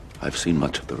I've seen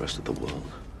much of the rest of the world.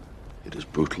 It is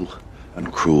brutal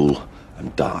and cruel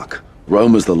and dark.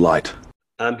 Rome is the light.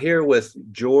 I'm here with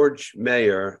George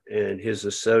Maher and his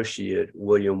associate,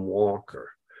 William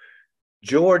Walker.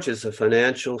 George is a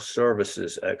financial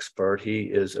services expert. He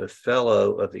is a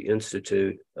fellow of the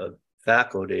Institute of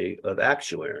Faculty of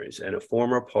Actuaries and a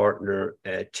former partner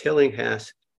at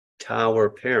Tillinghast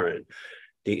Tower Parent,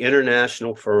 the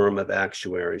international firm of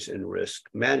actuaries and risk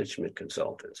management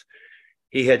consultants.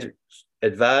 He had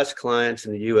advised clients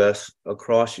in the U.S.,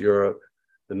 across Europe,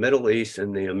 the Middle East,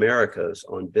 and the Americas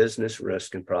on business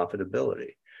risk and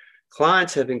profitability.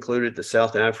 Clients have included the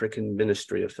South African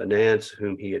Ministry of Finance,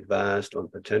 whom he advised on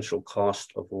potential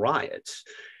cost of riots.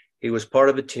 He was part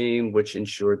of a team which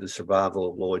ensured the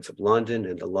survival of Lloyd's of London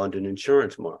and the London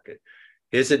insurance market.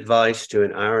 His advice to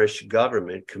an Irish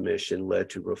government commission led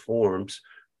to reforms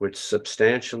which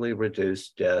substantially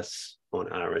reduced deaths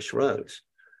on Irish roads.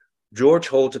 George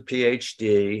holds a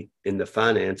PhD in the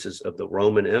finances of the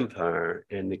Roman Empire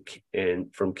and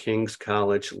from King's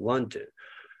College London,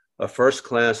 a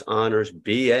first-class honors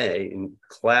BA in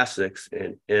classics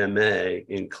and MA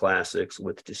in classics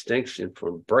with distinction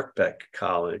from Birkbeck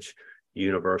College,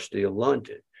 University of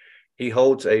London. He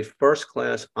holds a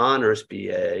first-class honors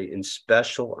BA in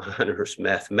special honors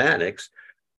mathematics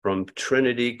from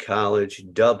Trinity College,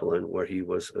 Dublin, where he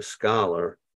was a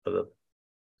scholar of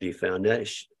the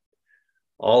foundation.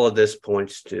 All of this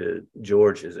points to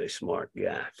George as a smart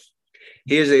guy.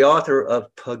 He is the author of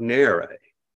Pugnare,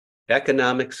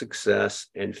 Economic Success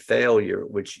and Failure,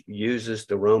 which uses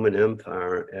the Roman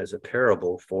Empire as a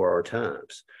parable for our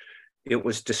times. It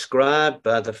was described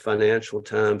by the Financial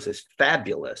Times as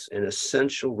fabulous and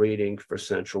essential reading for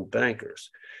central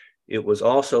bankers. It was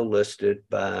also listed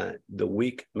by The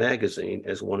Week magazine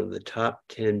as one of the top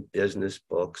 10 business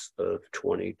books of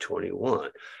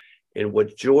 2021. And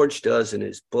what George does in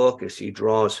his book is he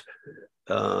draws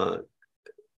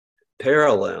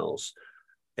parallels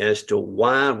as to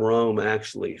why Rome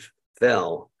actually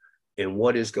fell and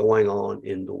what is going on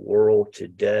in the world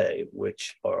today,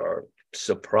 which are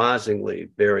surprisingly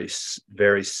very,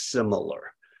 very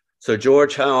similar. So,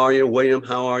 George, how are you? William,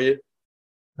 how are you?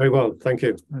 Very well, thank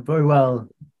you. Very well,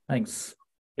 thanks.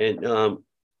 And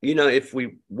if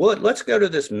we would, let's go to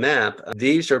this map.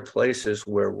 These are places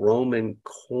where Roman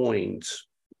coins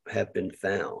have been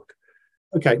found.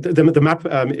 Okay, the map,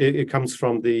 it comes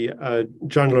from the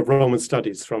Journal of Roman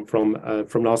Studies from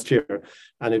last year,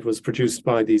 and it was produced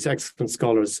by these excellent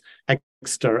scholars,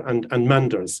 Exter and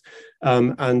Manders.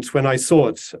 And when I saw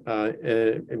it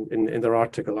in their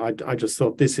article, I just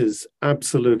thought this is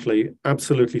absolutely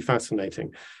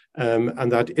fascinating.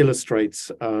 And that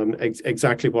illustrates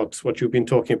exactly what you've been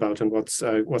talking about and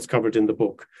what's covered in the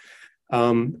book.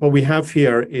 What we have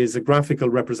here is a graphical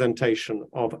representation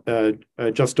of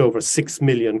just over 6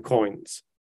 million coins.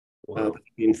 Wow.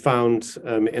 Been found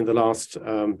in the last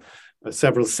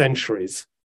several centuries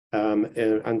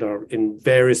and are in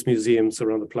various museums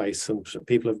around the place. And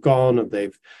people have gone and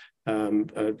they've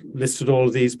listed all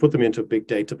of these, put them into a big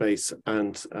database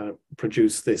and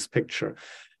produced this picture.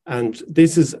 And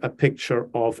this is a picture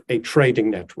of a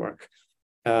trading network.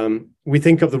 We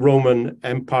think of the Roman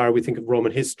Empire, we think of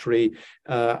Roman history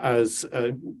as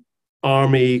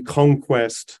army,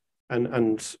 conquest,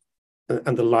 and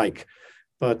the like.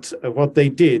 But what they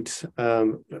did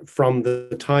from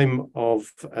the time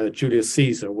of Julius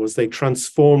Caesar was they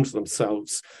transformed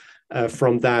themselves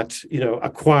from that,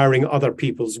 acquiring other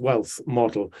people's wealth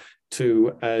model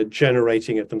to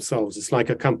generating it themselves. It's like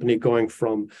a company going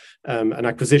from an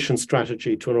acquisition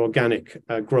strategy to an organic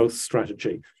growth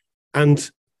strategy.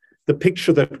 And the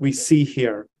picture that we see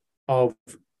here of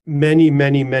many,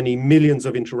 many, many millions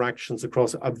of interactions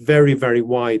across a very, very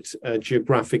wide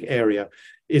geographic area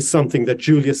is something that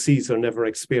Julius Caesar never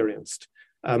experienced.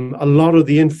 A lot of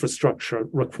the infrastructure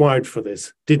required for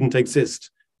this didn't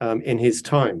exist in his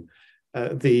time.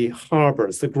 The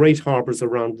harbors, the great harbors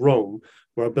around Rome,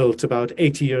 were built about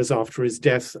 80 years after his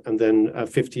death and then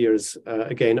 50 years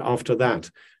again after that.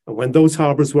 And when those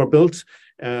harbors were built,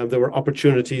 there were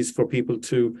opportunities for people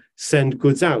to send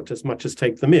goods out as much as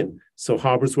take them in. So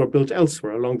harbors were built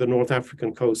elsewhere along the North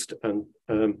African coast and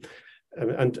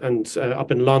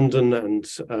up in London and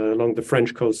along the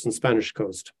French coast and Spanish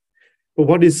coast. But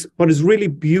what is really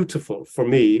beautiful for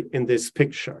me in this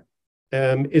picture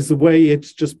is the way it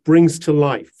just brings to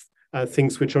life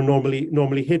things which are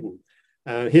normally hidden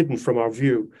from our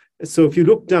view. So if you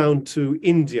look down to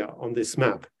India on this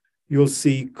map, you'll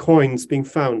see coins being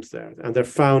found there, and they're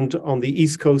found on the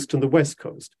East Coast and the West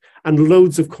Coast, and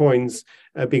loads of coins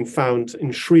being found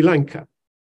in Sri Lanka.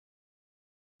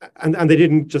 And they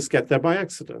didn't just get there by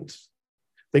accident.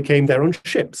 They came there on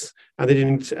ships, and they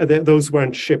didn't. Those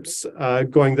weren't ships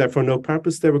going there for no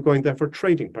purpose. They were going there for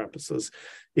trading purposes.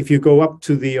 If you go up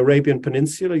to the Arabian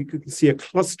Peninsula, you can see a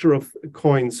cluster of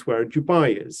coins where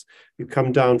Dubai is. You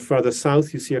come down further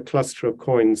south, you see a cluster of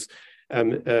coins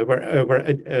where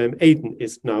Aden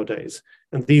is nowadays.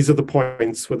 And these are the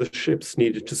points where the ships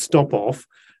needed to stop off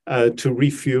to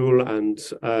refuel and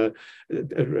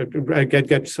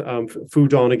get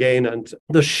food on again. And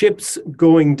the ships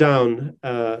going down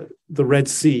the Red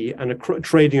Sea and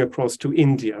trading across to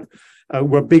India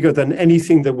were bigger than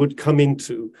anything that would come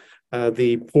into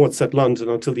the ports at London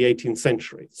until the 18th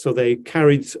century. So they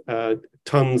carried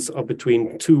tons of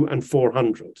between 200 and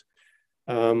 400.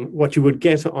 What you would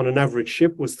get on an average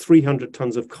ship was 300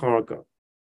 tons of cargo.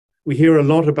 We hear a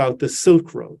lot about the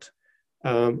Silk Road,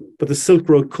 but the Silk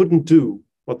Road couldn't do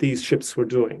what these ships were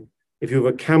doing. If you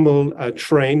have a camel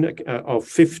train of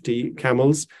 50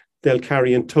 camels, they'll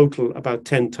carry in total about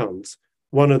 10 tons.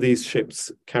 One of these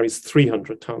ships carries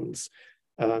 300 tons.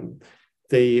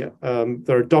 There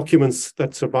are documents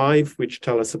that survive which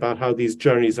tell us about how these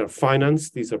journeys are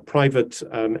financed. These are private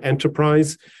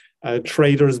enterprise,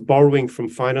 traders borrowing from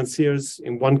financiers.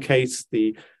 In one case,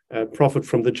 the profit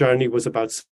from the journey was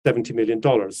about $70 million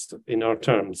in our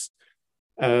terms.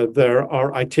 There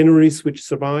are itineraries which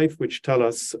survive, which tell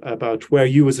us about where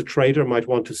you as a trader might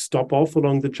want to stop off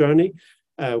along the journey,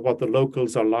 what the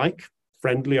locals are like,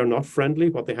 friendly or not friendly,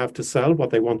 what they have to sell,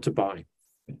 what they want to buy.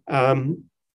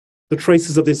 The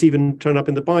traces of this even turn up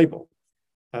in the Bible.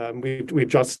 We've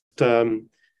just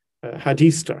had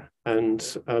Easter,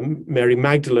 and Mary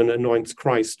Magdalene anoints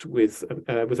Christ with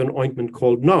an ointment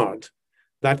called nard.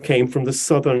 That came from the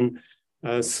southern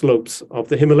slopes of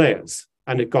the Himalayas,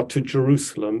 and it got to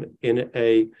Jerusalem in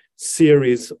a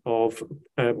series of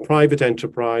private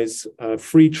enterprise,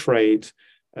 free trade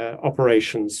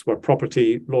operations where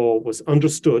property law was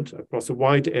understood across a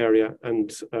wide area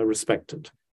and respected.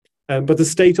 But the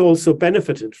state also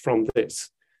benefited from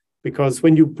this, because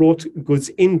when you brought goods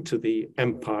into the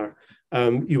empire,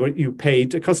 you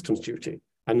paid a customs duty.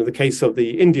 And in the case of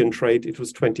the Indian trade, it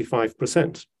was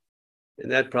 25%.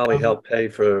 And that probably helped pay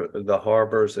for the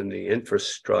harbors and the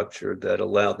infrastructure that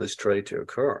allowed this trade to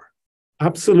occur.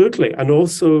 Absolutely. And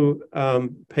also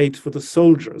paid for the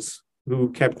soldiers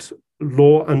who kept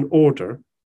law and order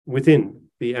within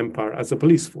the empire as a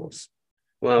police force.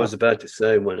 Well, I was about to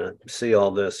say, when I see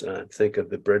all this, I think of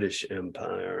the British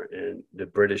Empire, and the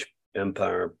British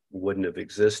Empire wouldn't have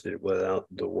existed without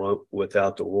the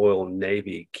Royal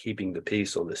Navy keeping the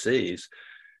peace on the seas.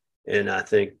 And I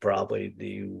think probably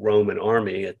the Roman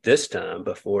army at this time,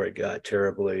 before it got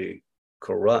terribly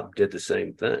corrupt, did the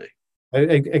same thing.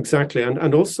 Exactly,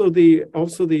 and also the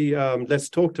less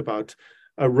talked about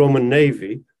Roman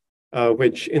Navy,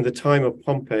 which in the time of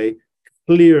Pompey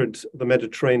cleared the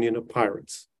Mediterranean of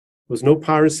pirates. There was no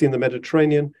piracy in the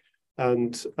Mediterranean,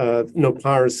 and no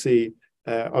piracy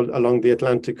along the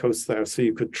Atlantic coast there, so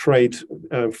you could trade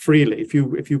freely. If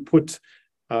you put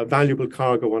valuable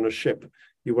cargo on a ship,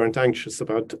 you weren't anxious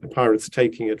about pirates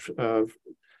taking it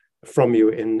from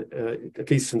you, at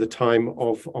least in the time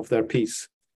of their peace.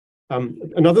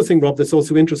 Another thing, Rob, that's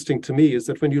also interesting to me is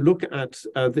that when you look at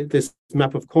this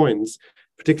map of coins,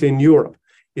 particularly in Europe,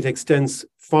 it extends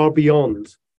far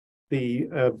beyond the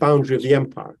boundary of the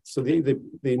empire. So the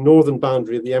northern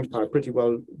boundary of the empire pretty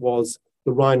well was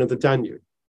the Rhine and the Danube.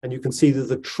 And you can see that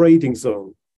the trading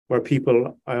zone where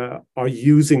people are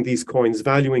using these coins,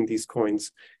 valuing these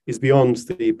coins, is beyond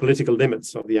the political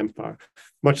limits of the empire,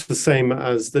 much the same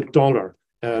as the dollar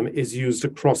is used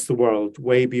across the world,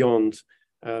 way beyond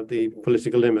the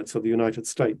political limits of the United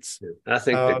States. I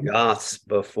think the Goths,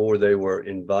 before they were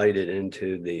invited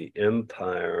into the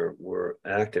empire, were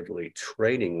actively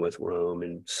trading with Rome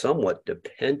and somewhat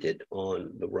dependent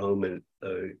on the Roman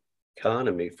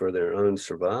economy for their own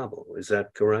survival. Is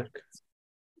that correct?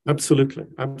 Absolutely.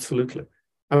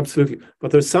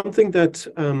 But there's something that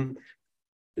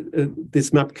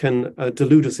this map can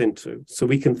delude us into. So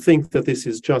we can think that this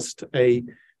is just a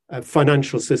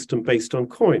financial system based on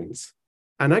coins.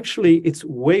 And actually, it's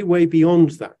way, way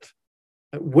beyond that.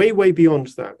 Way beyond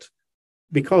that.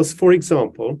 Because, for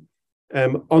example,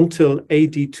 until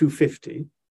AD 250,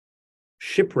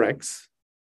 shipwrecks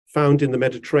found in the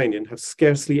Mediterranean have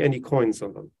scarcely any coins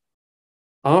on them.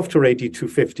 After AD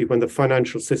 250, when the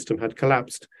financial system had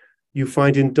collapsed, you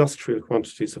find industrial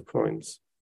quantities of coins.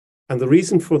 And the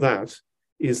reason for that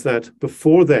is that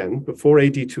before then, before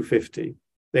AD 250,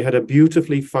 they had a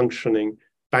beautifully functioning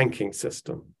banking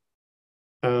system.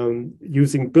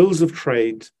 Using bills of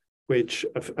trade, which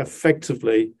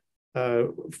effectively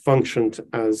functioned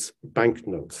as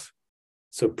banknotes.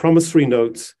 So promissory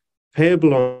notes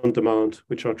payable on demand,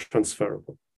 which are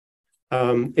transferable.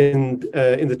 In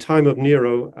the time of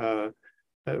Nero,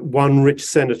 one rich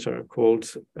senator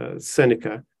called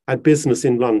Seneca had business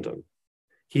in London.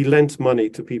 He lent money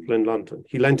to people in London.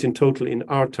 He lent in total, in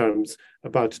our terms,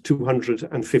 about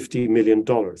 $250 million.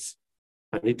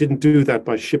 And he didn't do that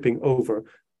by shipping over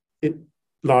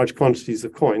large quantities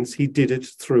of coins. He did it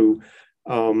through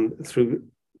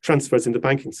transfers in the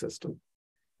banking system.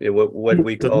 Yeah, what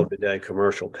we call today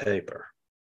commercial paper.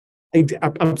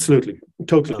 Absolutely,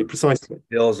 totally, precisely.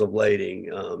 Bills of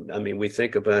lading. I mean, we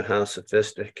think about how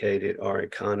sophisticated our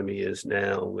economy is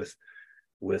now with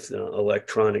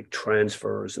electronic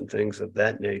transfers and things of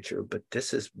that nature, but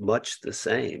this is much the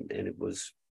same, and it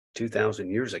was 2,000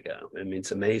 years ago. I mean,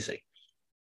 it's amazing.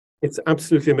 It's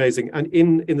absolutely amazing. And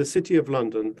in the city of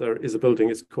London, there is a building,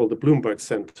 it's called the Bloomberg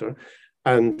Centre,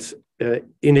 and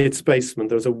in its basement,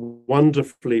 there's a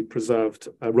wonderfully preserved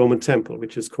Roman temple,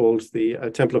 which is called the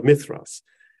Temple of Mithras.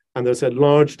 And there's a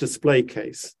large display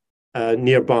case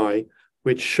nearby,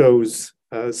 which shows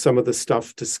some of the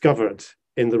stuff discovered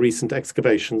in the recent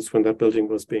excavations when that building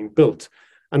was being built.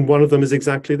 And one of them is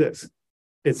exactly this.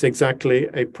 It's exactly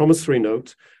a promissory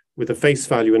note with a face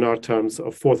value in our terms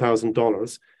of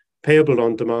 $4,000, payable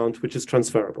on demand, which is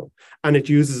transferable. And it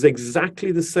uses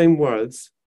exactly the same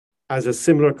words as a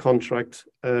similar contract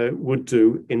would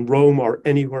do in Rome or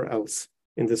anywhere else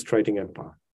in this trading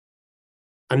empire.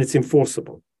 And it's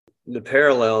enforceable. The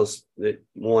parallels that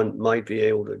one might be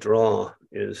able to draw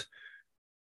is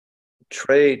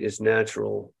trade is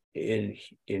natural in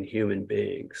human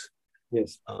beings.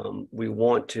 Yes. We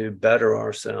want to better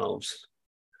ourselves,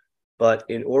 but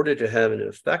in order to have an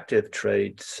effective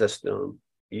trade system,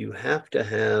 you have to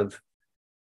have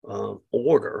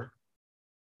order.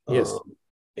 Yes.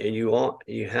 And you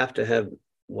have to have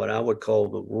what I would call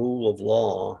the rule of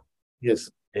law.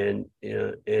 Yes. And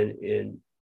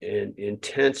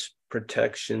intense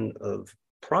protection of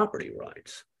property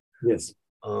rights. Yes.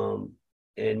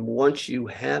 And once you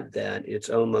have that, it's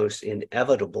almost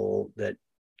inevitable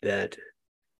that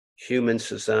human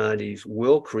societies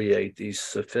will create these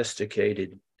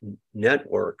sophisticated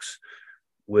networks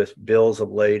with bills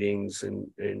of ladings and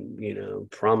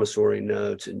promissory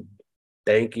notes and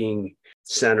banking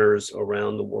centers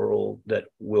around the world that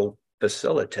will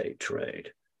facilitate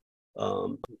trade.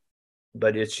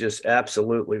 But it's just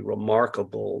absolutely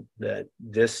remarkable that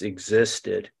this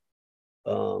existed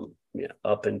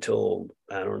up until,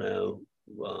 I don't know,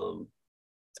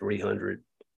 300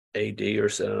 AD or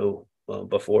so,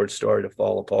 before it started to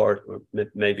fall apart, or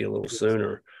maybe a little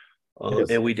sooner.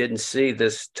 Yes. And we didn't see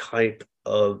this type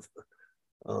of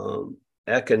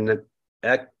economic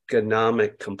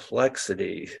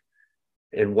complexity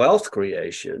and wealth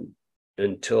creation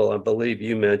until, I believe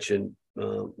you mentioned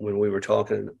when we were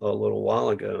talking a little while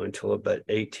ago, until about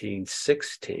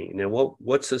 1816. And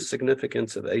what's the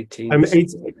significance of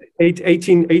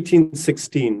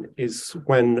 1816 is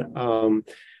when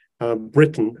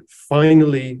Britain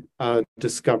finally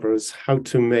discovers how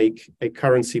to make a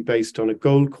currency based on a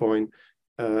gold coin,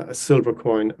 a silver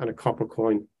coin, and a copper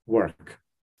coin work.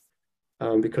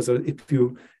 Because if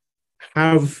you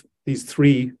have these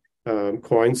three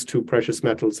coins, two precious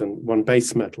metals and one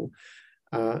base metal,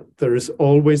 there is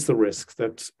always the risk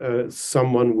that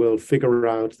someone will figure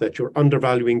out that you're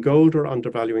undervaluing gold or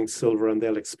undervaluing silver, and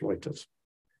they'll exploit it.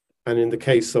 And in the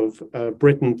case of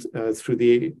Britain, through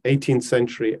the 18th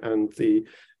century and the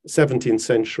 17th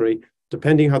century,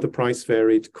 depending how the price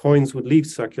varied, coins would leave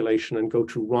circulation and go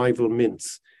to rival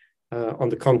mints on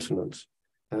the continent.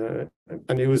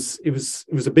 And it was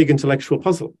a big intellectual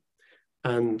puzzle.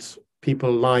 And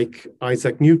people like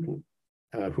Isaac Newton,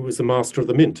 who was the master of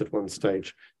the mint at one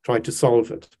stage, tried to solve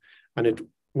it. And it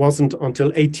wasn't until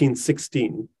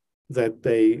 1816 that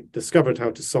they discovered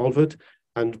how to solve it.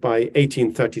 And by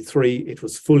 1833, it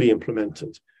was fully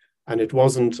implemented. And it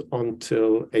wasn't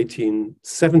until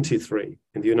 1873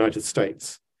 in the United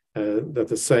States that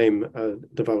the same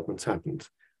developments happened.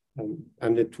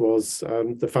 And it was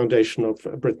the foundation of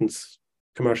Britain's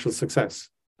commercial success,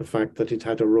 the fact that it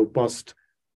had a robust,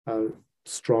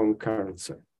 strong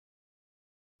currency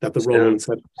that the Romans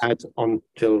had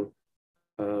until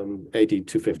AD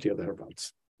 250 or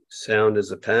thereabouts. Sound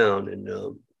is a pound, and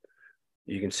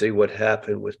you can see what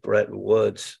happened with Bretton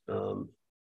Woods and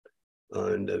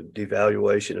the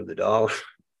devaluation of the dollar.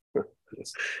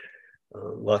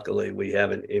 Luckily, we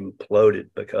haven't imploded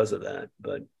because of that,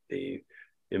 but the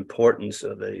importance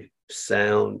of a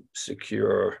sound,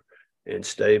 secure, and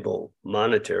stable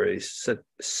monetary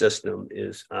system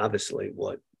is obviously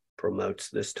what promotes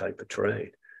this type of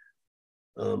trade.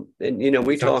 And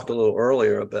we talked a little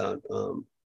earlier about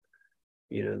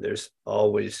there's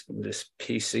always this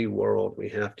PC world we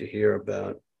have to hear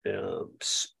about,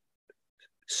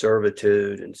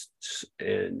 servitude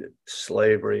and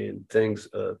slavery and things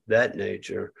of that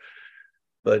nature.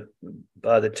 But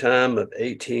by the time of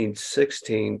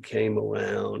 1816 came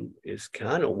around is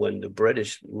kind of when the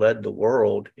British led the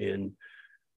world in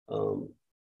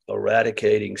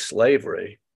eradicating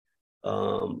slavery.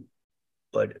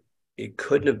 But it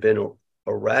couldn't have been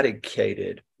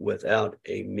eradicated without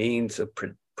a means of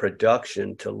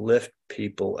production to lift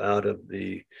people out of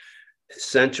the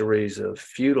centuries of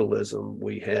feudalism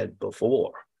we had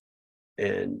before.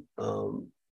 And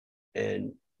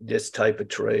this type of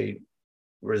trade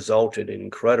resulted in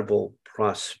incredible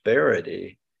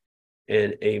prosperity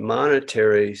and a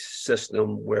monetary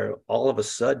system where all of a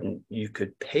sudden you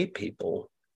could pay people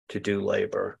to do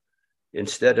labor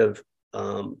instead of,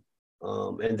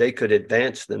 and they could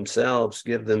advance themselves,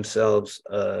 give themselves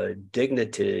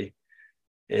dignity,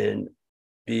 and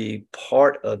be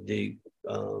part of the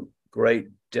great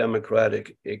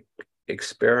democratic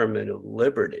experiment of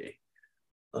liberty.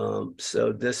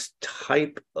 So this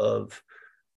type of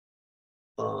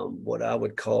what I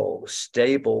would call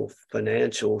stable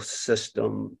financial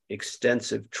system,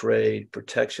 extensive trade,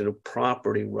 protection of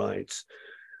property rights,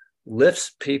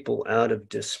 lifts people out of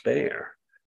despair.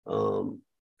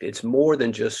 It's more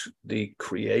than just the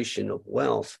creation of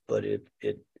wealth, but it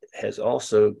has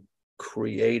also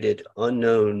created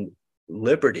unknown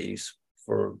liberties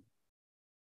for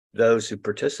those who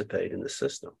participate in the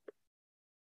system.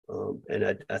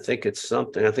 And I think it's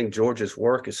something, I think George's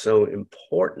work is so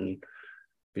important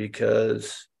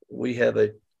because we have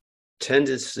a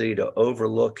tendency to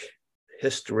overlook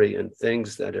history and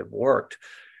things that have worked.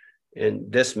 And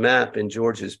this map in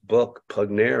George's book,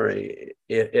 Pugnare,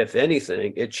 if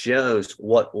anything, it shows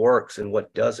what works and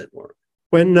what doesn't work.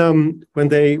 When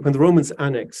the Romans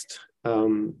annexed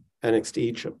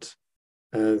Egypt,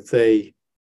 they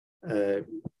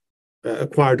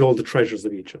acquired all the treasures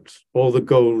of Egypt, all the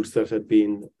gold that had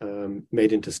been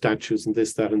made into statues and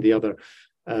this, that, and the other,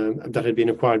 that had been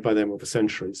acquired by them over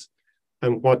centuries.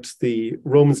 And what the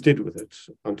Romans did with it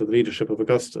under the leadership of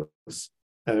Augustus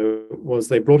was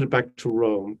they brought it back to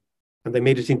Rome and they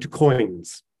made it into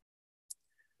coins.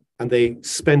 And they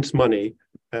spent money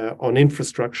on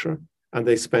infrastructure, and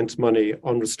they spent money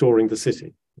on restoring the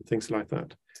city, things like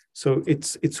that. So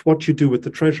it's what you do with the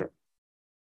treasure.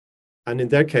 And in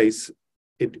their case,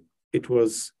 it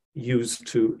was used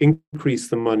to increase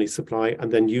the money supply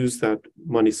and then use that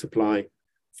money supply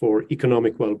for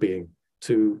economic well-being,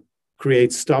 to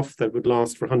create stuff that would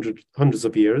last for hundreds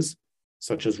of years,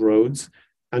 such as roads,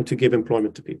 and to give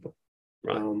employment to people.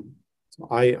 Right. So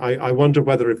I wonder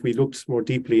whether if we looked more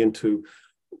deeply into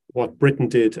what Britain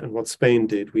did and what Spain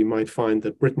did, we might find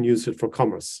that Britain used it for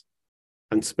commerce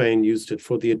and Spain used it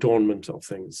for the adornment of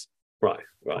things. Right.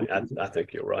 I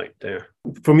think you're right there.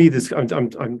 For me,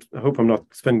 I hope I'm not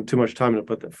spending too much time on it,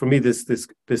 but for me, this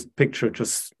picture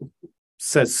just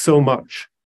says so much.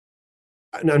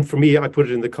 And for me, I put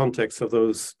it in the context of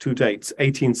those two dates,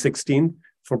 1816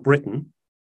 for Britain,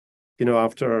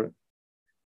 after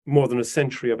more than a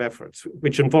century of efforts,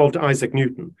 which involved Isaac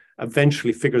Newton,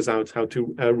 eventually figures out how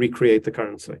to recreate the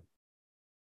currency.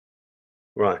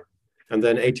 Right. And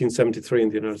then 1873 in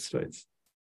the United States.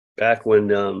 Back when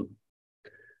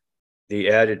the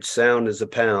added sound as a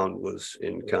pound was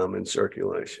in common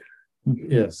circulation.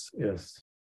 Yes.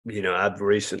 I've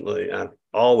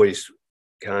always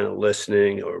kind of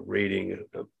listening or reading,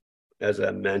 as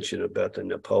I mentioned, about the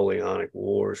Napoleonic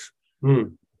Wars.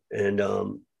 And,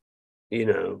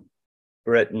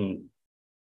 Britain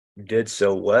did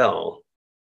so well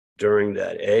during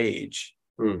that age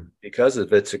because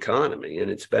of its economy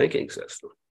and its banking system.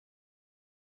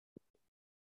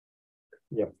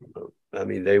 Yeah. I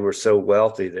mean, they were so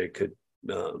wealthy they could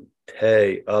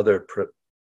pay other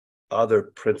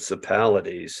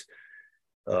principalities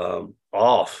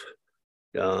off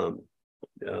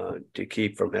to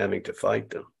keep from having to fight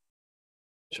them.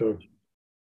 Sure.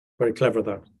 Very clever,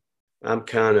 that. I'm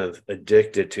kind of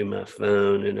addicted to my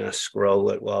phone, and I scroll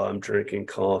it while I'm drinking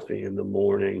coffee in the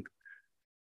morning.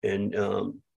 And,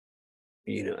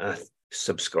 I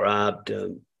subscribe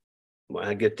to,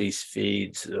 I get these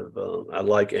feeds of, I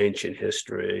like ancient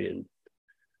history and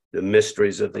the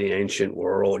mysteries of the ancient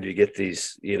world. You get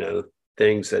these,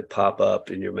 things that pop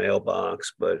up in your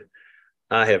mailbox, but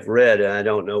I have read, and I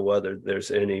don't know whether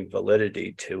there's any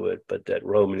validity to it, but that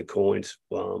Roman coins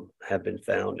have been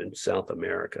found in South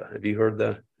America. Have you heard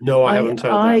that? No, I haven't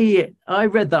heard that. I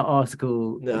read that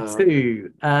article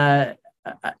too.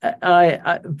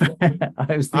 I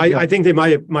was thinking I think they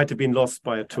might have been lost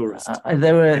by a tourist.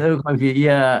 there were quite a few.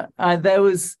 Yeah, there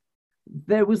was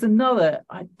another.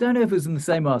 I don't know if it was in the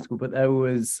same article, but there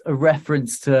was a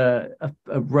reference to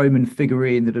a Roman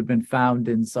figurine that had been found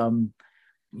in some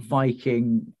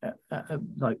Viking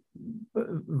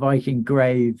Viking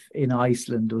grave in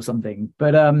Iceland or something.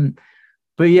 But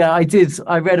yeah,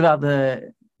 I read about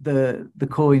the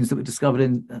coins that were discovered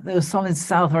in there was some in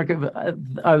South America, but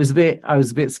I was a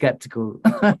bit skeptical.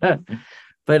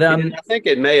 But And I think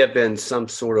it may have been some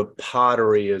sort of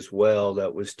pottery as well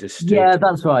that was distinct. yeah,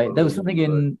 that's right. There was something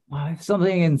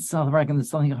in South America and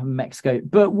something in Mexico.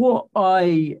 But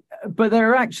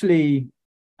there are actually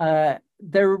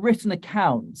there are written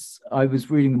accounts. I was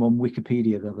reading them on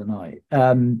Wikipedia the other night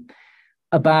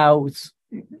about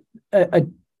a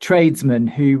tradesman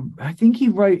who I think he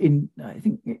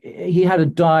had a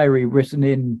diary written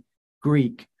in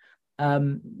Greek,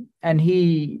 and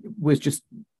he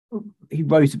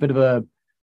wrote a bit of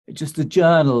just a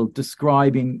journal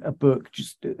describing a book,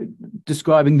 just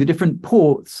describing the different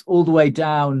ports all the way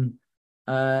down.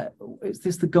 Is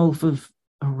this the Gulf of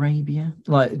Arabia?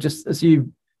 Like just as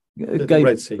you the go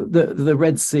Red Sea. the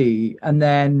Red Sea, and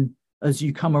then as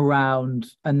you come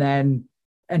around, and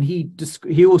he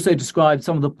also described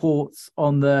some of the ports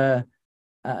on the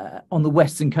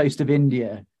western coast of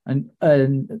India, and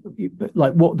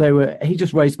like what they were. He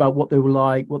just wrote about what they were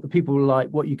like, what the people were like,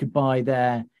 what you could buy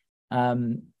there.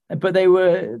 But they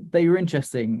were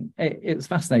interesting. It was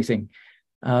fascinating.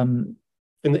 In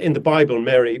the Bible,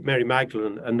 Mary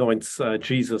Magdalene anoints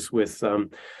Jesus with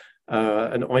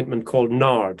an ointment called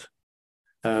nard,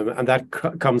 and that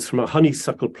comes from a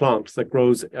honeysuckle plant that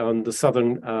grows on the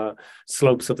southern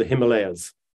slopes of the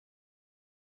Himalayas.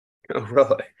 Oh,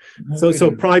 really?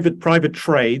 So private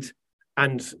trade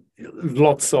and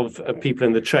lots of people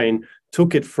in the chain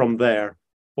took it from there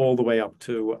all the way up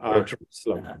to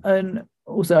Jerusalem. And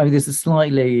also, I mean, this is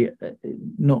slightly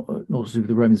not to do with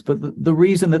the Romans, but the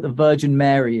reason that the Virgin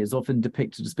Mary is often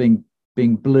depicted as being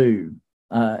blue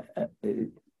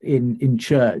in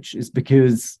church is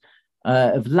because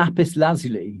of lapis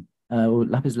lazuli or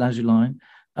lapis lazuli,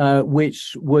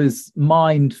 which was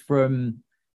mined from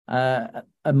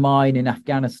a mine in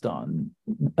Afghanistan.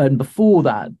 And before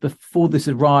this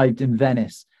arrived in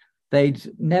Venice, they'd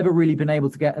never really been able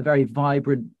to get a very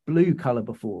vibrant blue color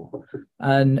before.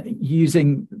 And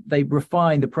they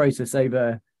refined the process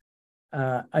over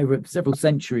several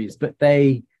centuries, but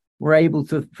they were able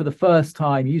to, for the first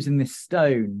time, using this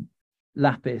stone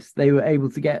lapis, they were able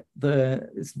to get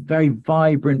this very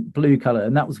vibrant blue color.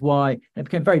 And that was why it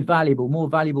became very valuable, more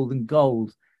valuable than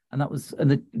gold. And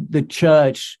the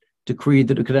church decreed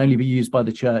that it could only be used by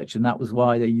the church, and that was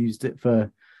why they used it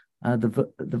for the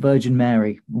Virgin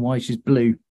Mary, why she's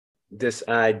blue. This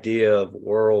idea of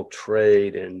world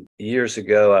trade, and years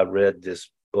ago I read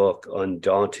this book,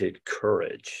 Undaunted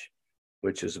Courage,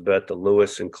 which is about the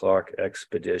Lewis and Clark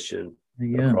expedition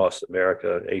across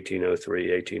America,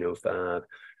 1803, 1805.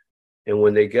 And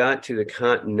when they got to the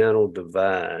Continental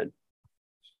Divide,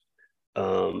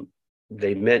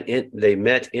 they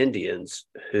met Indians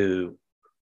who,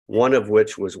 one of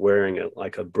which was wearing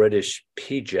a British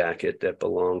pea jacket that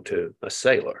belonged to a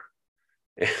sailor.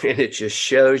 And it just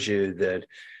shows you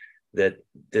that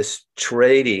this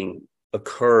trading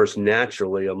occurs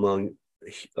naturally among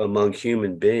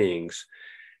human beings,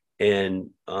 and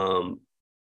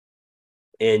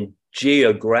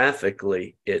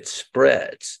geographically it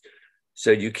spreads.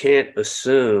 So you can't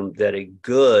assume that a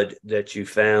good that you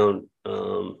found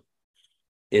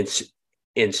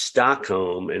in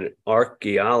Stockholm, and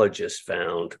archaeologists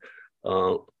found,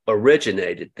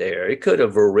 originated there. It could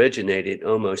have originated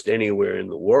almost anywhere in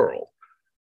the world.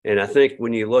 And I think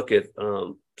when you look at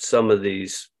some of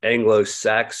these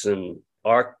Anglo-Saxon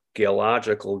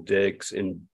archaeological digs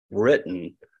in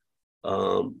Britain,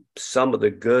 some of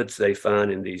the goods they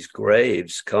find in these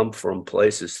graves come from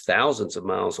places thousands of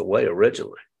miles away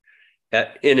originally,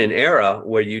 in an era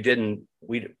where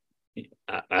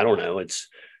I don't know,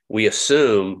 we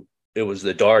assume it was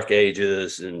the Dark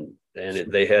Ages and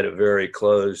they had a very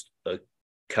closed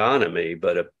economy,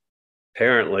 but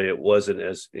apparently it wasn't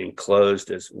as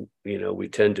enclosed as we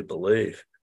tend to believe.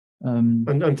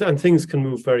 And things can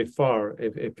move very far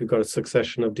if you've got a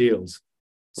succession of deals.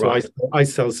 So right. I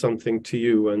sell something to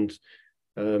you, and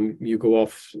you go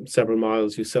off several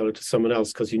miles, you sell it to someone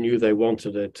else because you knew they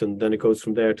wanted it, and then it goes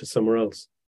from there to somewhere else.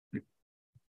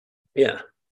 Yeah.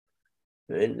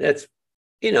 And that's,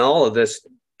 all of this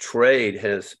trade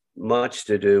has much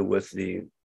to do with the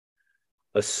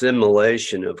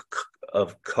assimilation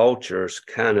of cultures,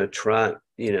 kind of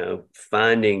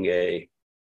finding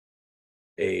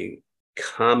a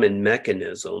common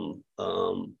mechanism,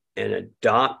 and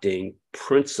adopting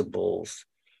principles,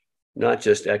 not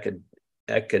just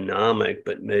economic,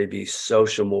 but maybe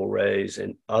social mores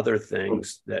and other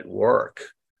things that work.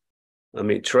 I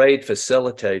mean, trade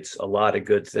facilitates a lot of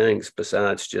good things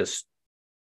besides just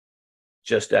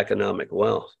economic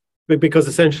wealth. Because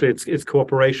essentially it's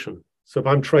cooperation. So if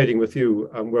I'm trading with you,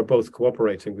 we're both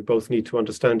cooperating. We both need to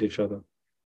understand each other.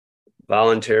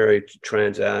 Voluntary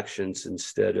transactions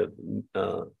instead of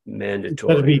mandatory.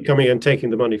 Instead of me coming and taking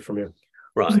the money from you.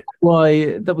 Right.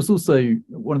 Why that was also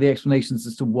one of the explanations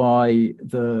as to why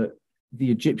the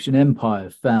Egyptian empire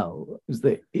fell, is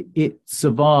that it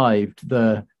survived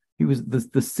the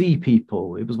sea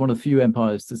people. It was one of the few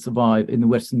empires to survive in the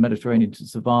Western Mediterranean to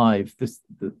survive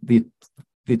the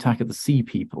attack of the sea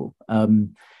people, who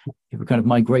were kind of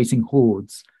migrating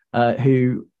hordes,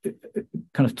 who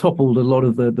kind of toppled a lot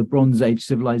of the Bronze Age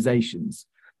civilizations.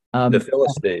 The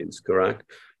Philistines, correct?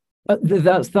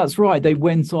 That's right. They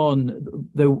went on.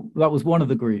 That was one of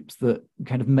the groups that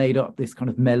kind of made up this kind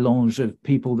of melange of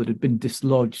people that had been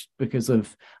dislodged because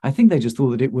of, I think they just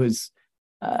thought that it was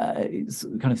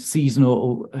kind of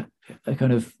seasonal,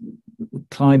 kind of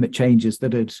climate changes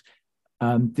that had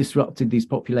disrupted these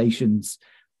populations.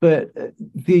 But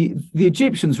the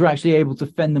Egyptians were actually able to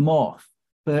fend them off.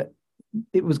 But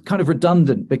it was kind of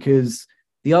redundant because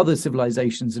the other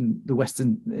civilizations in the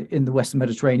Western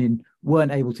Mediterranean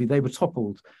weren't able to. They were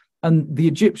toppled, and the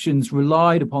Egyptians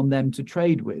relied upon them to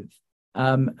trade with.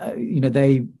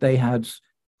 They had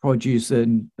produce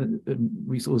and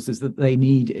resources that they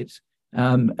needed,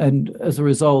 and as a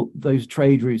result, those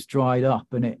trade routes dried up,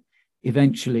 and it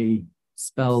eventually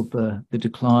spelled the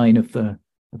decline of the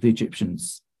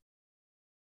Egyptians.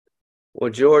 Well,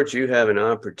 George, you have an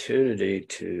opportunity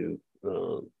to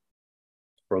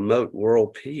promote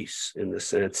world peace, in the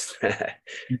sense that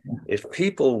if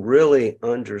people really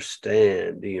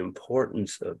understand the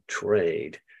importance of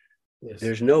trade, yes,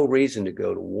 there's no reason to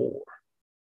go to war.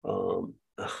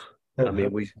 I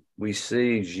mean, we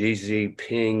see Xi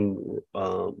Jinping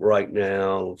right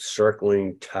now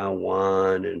circling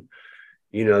Taiwan, and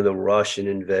the Russian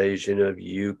invasion of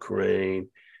Ukraine.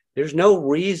 There's no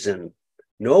reason.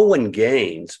 No one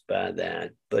gains by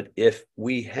that. But if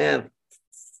we have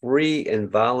free and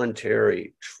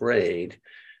voluntary trade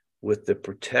with the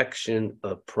protection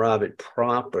of private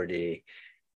property,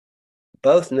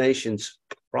 both nations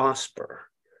prosper.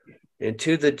 And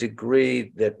to the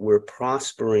degree that we're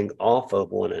prospering off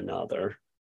of one another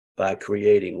by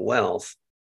creating wealth,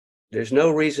 there's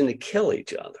no reason to kill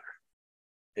each other.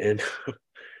 And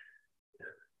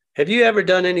have you ever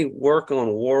done any work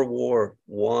on World War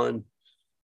I?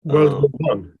 World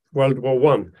War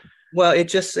One. Well, it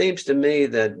just seems to me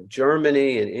that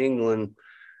Germany and England,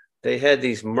 they had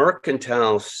these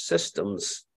mercantile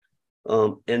systems,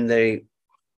 and the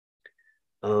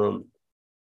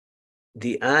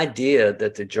idea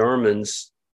that the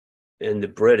Germans and the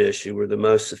British, who were the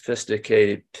most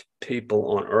sophisticated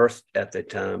people on earth at the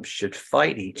time, should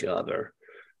fight each other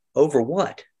over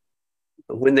what?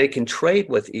 When they can trade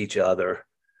with each other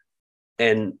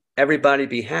and everybody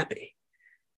be happy.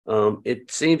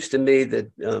 It seems to me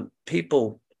that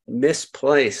people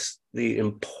misplace the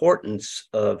importance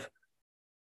of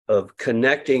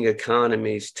connecting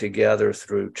economies together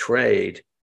through trade,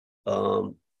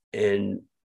 and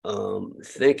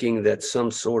thinking that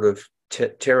some sort of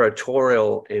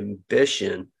territorial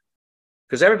ambition,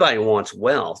 because everybody wants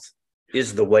wealth,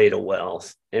 is the way to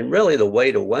wealth. And really the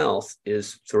way to wealth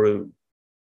is through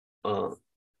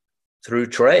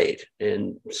trade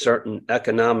and certain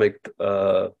economic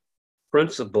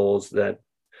principles that,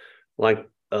 like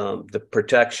the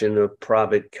protection of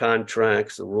private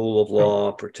contracts, the rule of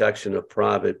law, protection of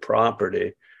private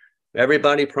property.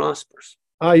 Everybody prospers.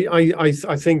 I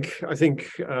think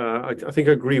I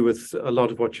agree with a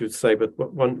lot of what you say, but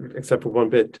except for one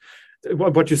bit.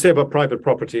 What you say about private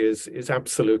property is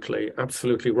absolutely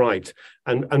right.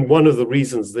 And one of the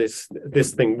reasons this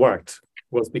thing worked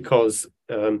was because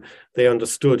they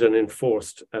understood and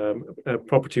enforced private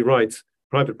property rights.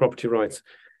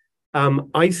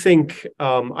 I think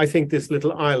this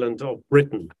little island of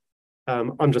Britain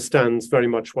understands very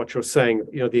much what you're saying.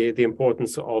 The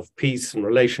importance of peace and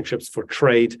relationships for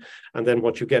trade, and then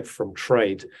what you get from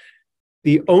trade.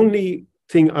 The only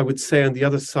thing I would say on the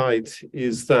other side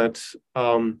is that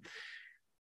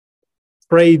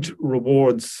trade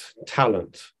rewards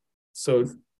talent. So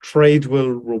trade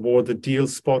will reward the deal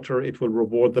spotter. It will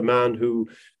reward the man who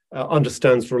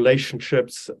understands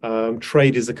relationships.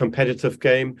 Trade is a competitive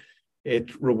game.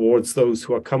 It rewards those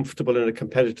who are comfortable in a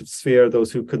competitive sphere,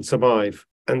 those who can survive,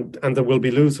 and there will be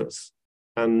losers.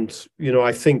 And,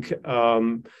 I think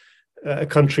a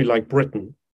country like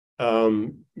Britain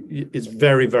is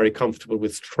very, very comfortable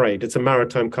with trade. It's a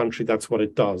maritime country. That's what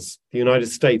it does. The United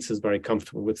States is very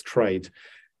comfortable with trade.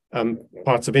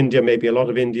 Parts of India, maybe a lot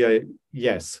of India,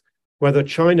 yes. Whether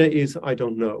China is, I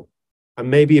don't know. And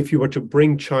maybe if you were to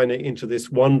bring China into this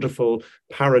wonderful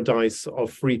paradise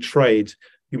of free trade,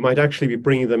 you might actually be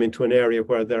bringing them into an area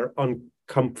where they're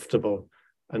uncomfortable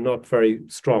and not very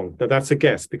strong. Now, that's a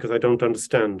guess because I don't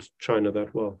understand China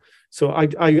that well. So I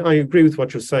agree with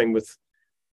what you're saying with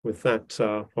that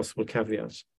possible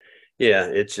caveat. Yeah,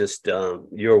 it's just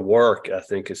your work, I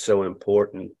think, is so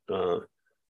important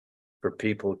for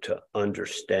people to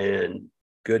understand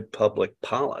good public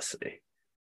policy.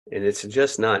 And it's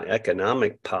just not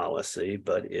economic policy,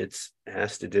 but it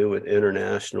has to do with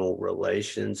international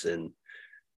relations and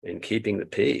keeping the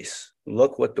peace.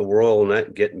 Look what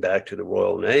getting back to the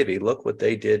Royal Navy, look what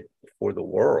they did for the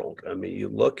world. I mean, you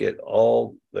look at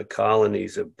all the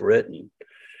colonies of Britain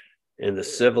and the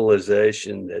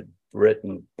civilization that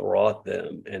Britain brought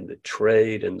them and the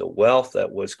trade and the wealth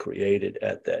that was created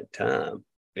at that time.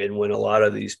 And when a lot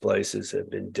of these places have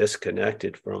been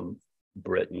disconnected from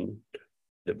Britain,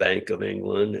 the Bank of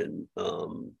England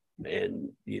and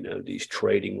these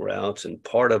trading routes, and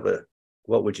part of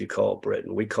what would you call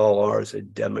Britain? We call ours a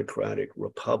democratic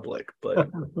republic, but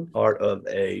part of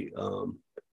a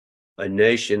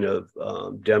nation of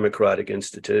democratic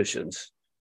institutions.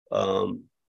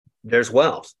 There's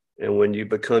wealth, and when you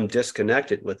become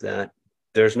disconnected with that,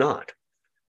 there's not.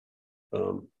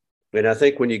 And I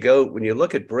think when you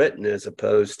look at Britain as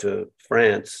opposed to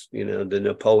France, the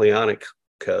Napoleonic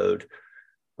Code,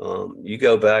 you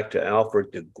go back to Alfred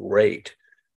the Great,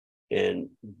 and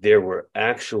there were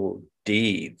actual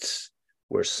deeds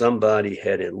where somebody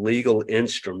had a legal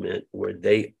instrument where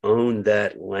they owned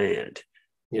that land.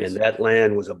 Yes. And that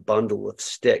land was a bundle of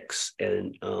sticks,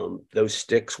 and those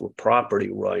sticks were property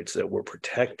rights that were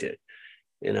protected.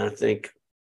 And I think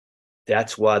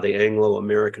that's why the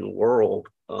Anglo-American world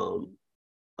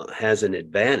has an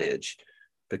advantage,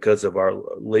 because of our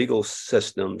legal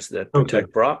systems that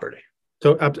protect property.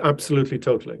 So absolutely,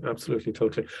 totally.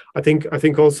 I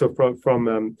think also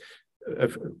from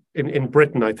in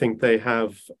Britain, I think they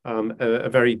have a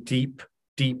very deep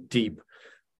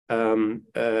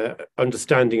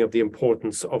understanding of the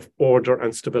importance of order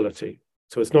and stability.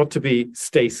 So it's not to be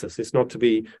stasis, it's not to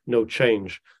be no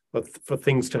change, but for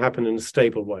things to happen in a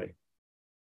stable way.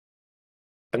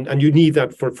 And you need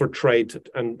that for trade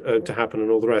and to happen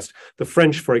and all the rest. The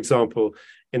French, for example,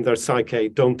 in their psyche,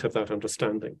 don't have that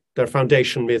understanding. Their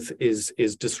foundation myth is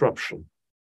disruption.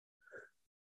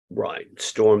 Right.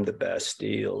 Storm the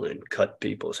Bastille and cut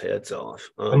people's heads off.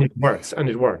 And it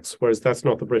works, whereas that's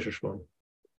not the British one.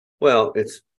 Well,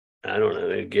 I don't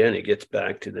know, again, it gets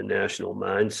back to the national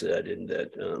mindset in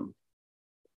that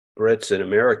Brits and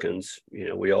Americans,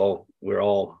 we're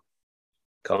all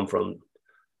come from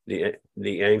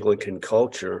the Anglican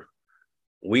culture.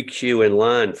 We queue in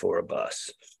line for a bus.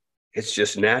 It's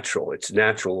just natural. It's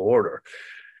natural order.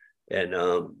 And,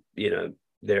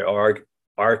 there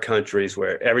are countries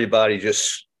where everybody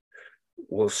just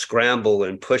will scramble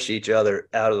and push each other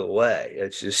out of the way.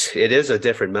 It is a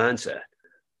different mindset.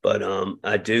 But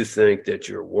I do think that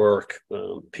your work,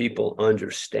 people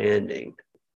understanding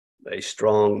a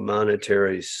strong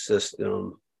monetary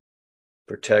system,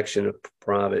 protection of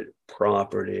private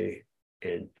property,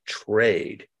 and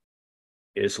trade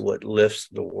is what lifts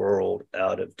the world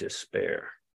out of despair.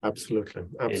 Absolutely.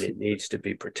 And it needs to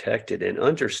be protected and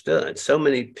understood. So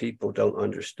many people don't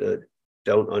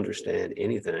understand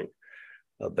anything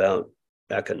about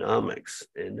economics.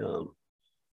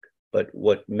 But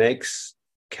what makes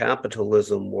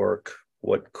capitalism work,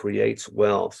 what creates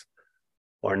wealth,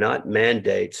 are not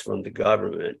mandates from the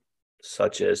government,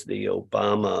 such as the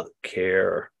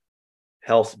Obamacare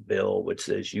health bill, which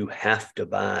says you have to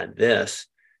buy this.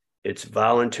 It's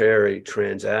voluntary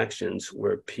transactions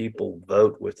where people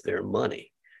vote with their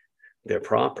money, their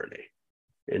property.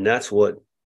 And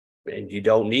and you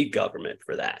don't need government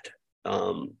for that.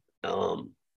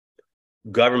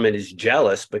 Government is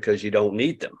jealous because you don't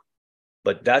need them.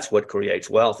 But that's what creates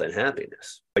wealth and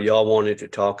happiness. Y'all wanted to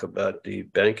talk about the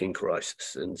banking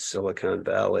crisis in Silicon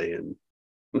Valley, and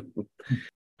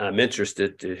I'm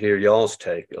interested to hear y'all's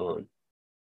take on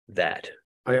that.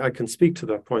 I can speak to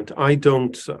that point. I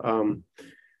don't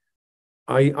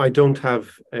have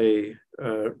a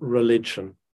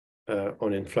religion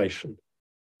on inflation.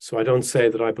 So I don't say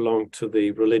that I belong to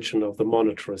the religion of the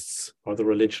monetarists or the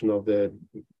religion of the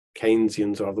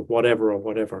Keynesians or the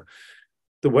whatever.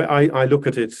 The way I look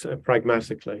at it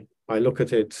pragmatically, I look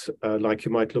at it like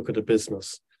you might look at a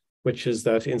business. which is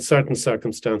that in certain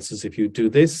circumstances, if you do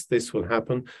this, this will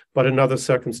happen. But in other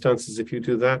circumstances, if you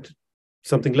do that,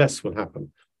 something less will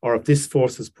happen. Or if this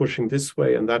force is pushing this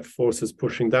way and that force is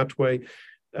pushing that way,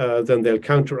 then they'll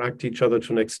counteract each other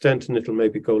to an extent, and it'll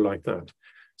maybe go like that.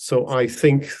 So I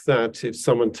think that if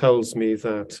someone tells me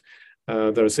that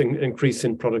there's an increase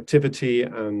in productivity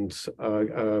and so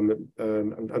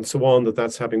on,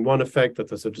 that's having one effect, that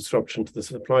there's a disruption to the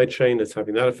supply chain, it's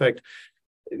having that effect,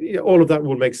 all of that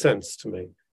will make sense to me.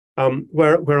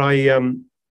 Where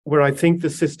I think the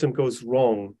system goes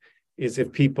wrong is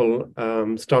if people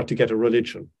start to get a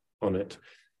religion on it.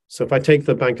 So if I take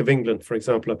the Bank of England, for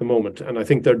example, at the moment, and I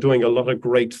think they're doing a lot of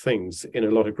great things in a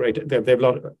lot of great,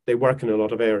 they work in a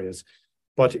lot of areas,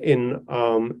 but in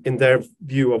their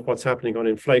view of what's happening on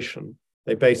inflation,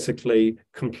 they basically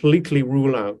completely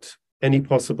rule out any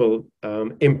possible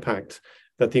impact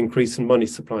that the increase in money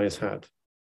supply has had.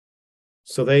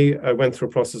 So they went through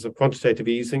a process of quantitative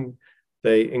easing.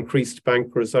 They increased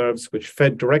bank reserves, which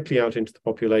fed directly out into the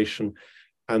population,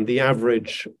 and the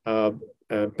average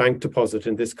bank deposit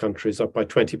in this country is up by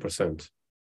 20%.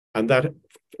 And that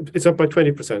it's up by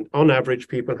 20%. On average,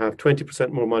 people have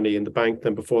 20% more money in the bank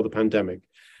than before the pandemic.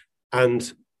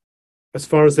 And as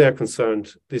far as they're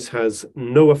concerned, this has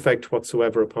no effect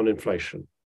whatsoever upon inflation.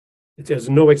 It has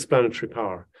no explanatory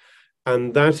power.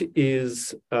 And that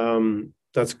is,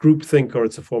 that's groupthink, or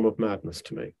it's a form of madness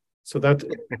to me. So that,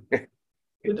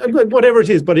 whatever it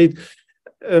is, but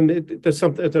there's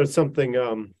something,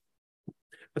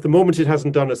 at the moment, it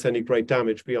hasn't done us any great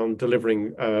damage beyond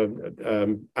delivering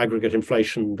aggregate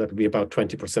inflation that will be about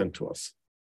 20% to us.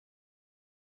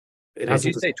 Did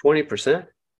you say 20%?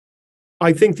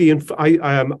 I think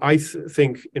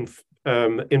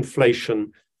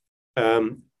inflation,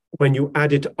 when you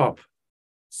add it up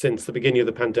since the beginning of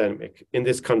the pandemic in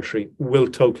this country, will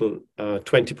total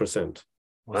 20%.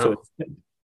 Wow. So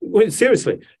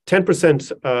seriously,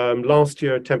 10% last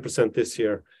year, 10% this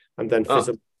year, and then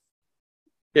fizzle.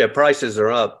 Yeah, prices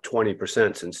are up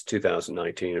 20% since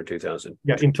 2019 or 2020.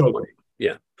 Yeah, in total.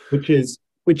 Yeah,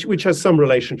 which has some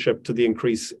relationship to the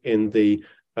increase in the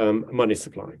money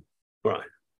supply. Right.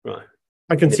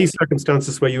 I can see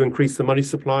circumstances where you increase the money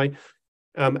supply,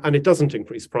 and it doesn't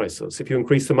increase prices. If you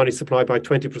increase the money supply by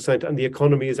 20% and the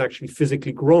economy is actually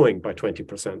physically growing by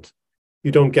 20%,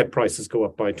 you don't get prices go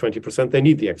up by 20%. They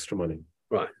need the extra money.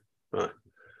 Right.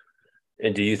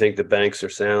 And do you think the banks are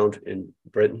sound in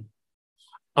Britain?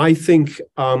 I think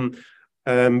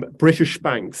British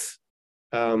banks,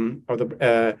 to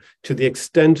the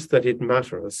extent that it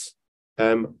matters,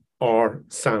 are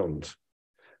sound.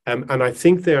 And I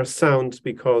think they are sound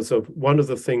because of one of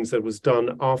the things that was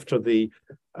done after the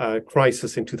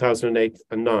crisis in 2008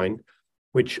 and 9,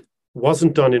 which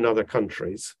wasn't done in other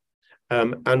countries,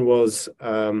 and was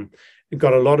it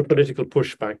got a lot of political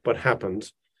pushback, but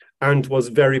happened, and was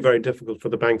very, very difficult for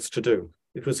the banks to do.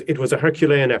 It was a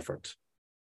Herculean effort.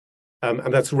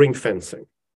 And that's ring fencing.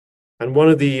 And one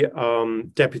of the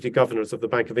deputy governors of the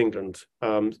Bank of England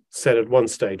said at one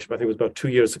stage, I think it was about 2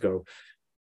 years ago,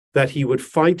 that he would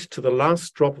fight to the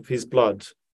last drop of his blood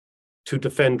to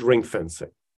defend ring fencing.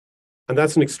 And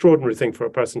that's an extraordinary thing for a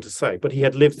person to say, but he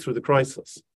had lived through the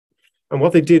crisis. And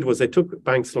what they did was they took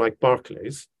banks like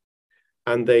Barclays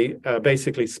and they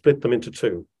basically split them into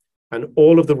two. And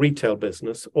all of the retail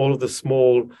business, all of the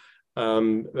small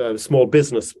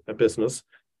business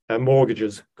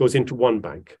mortgages goes into one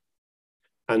bank,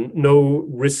 and no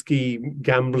risky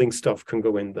gambling stuff can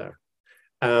go in there.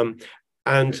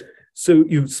 And so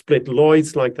you split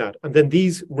Lloyd's like that, and then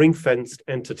these ring-fenced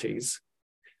entities,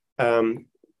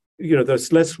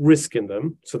 there's less risk in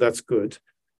them, so that's good.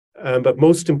 But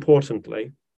most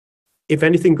importantly, if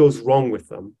anything goes wrong with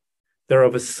them, they're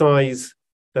of a size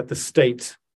that the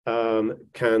state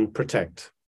can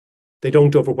protect. They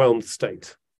don't overwhelm the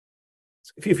state.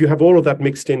 If you have all of that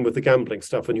mixed in with the gambling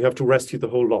stuff and you have to rescue the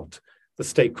whole lot, the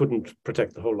state couldn't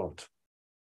protect the whole lot.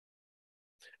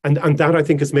 And that, I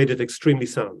think, has made it extremely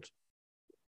sound.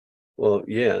 Well,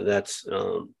 yeah, that's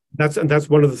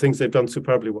one of the things they've done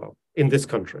superbly well in this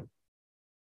country.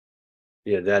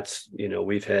 Yeah, that's,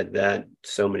 we've had that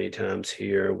so many times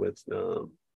here with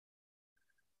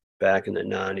back in the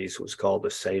 90s was called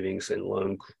the savings and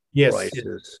loan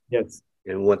crisis. Yes.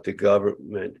 And what the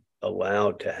government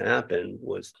allowed to happen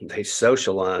was they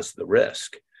socialized the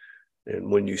risk. And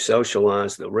when you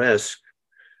socialize the risk,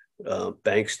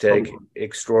 banks take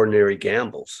extraordinary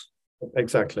gambles.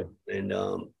 Exactly. And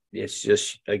it's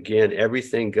just, again,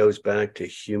 everything goes back to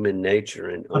human nature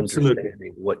and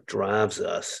understanding what drives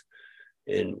us.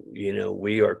 And,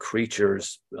 we are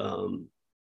creatures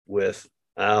with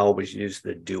I always use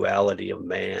the duality of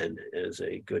man as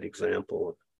a good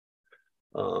example.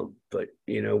 But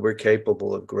we're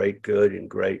capable of great good and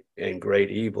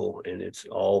great evil, and it's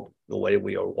all the way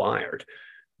we are wired.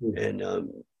 And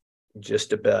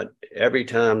just about every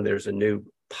time there's a new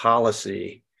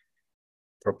policy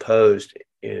proposed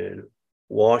in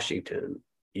Washington,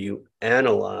 you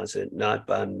analyze it not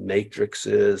by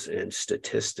matrices and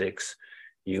statistics.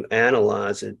 You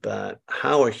analyze it by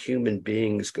how are human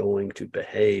beings going to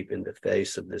behave in the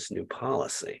face of this new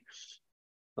policy.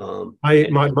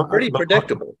 Pretty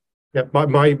predictable. Yeah,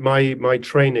 my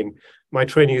training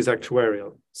is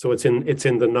actuarial, so it's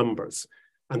in the numbers,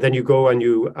 and then you go and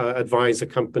you advise a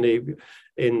company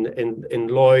in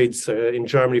Lloyd's, in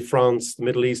Germany, France, the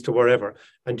Middle East, or wherever,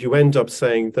 and you end up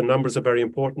saying the numbers are very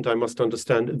important. I must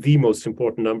understand the most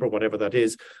important number, whatever that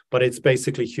is, but it's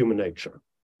basically human nature.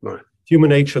 Right. Human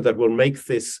nature that will make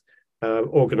this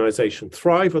organization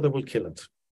thrive, or that will kill it,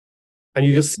 and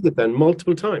you just see it then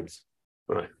multiple times.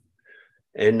 Right.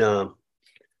 And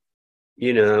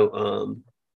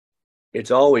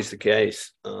it's always the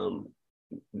case.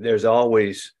 There's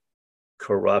always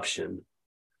corruption.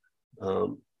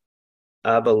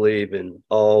 I believe in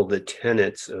all the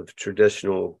tenets of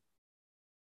traditional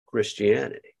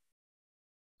Christianity,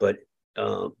 but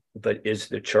is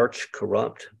the church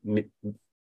corrupt?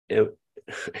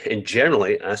 And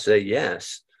generally, I say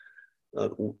yes.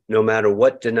 No matter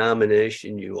what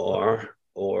denomination you are,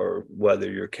 or whether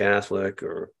you're Catholic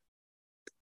or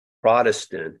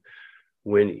Protestant,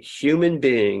 when human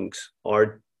beings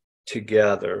are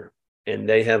together and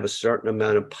they have a certain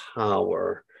amount of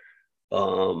power,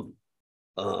 and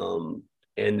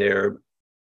they're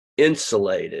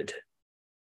insulated,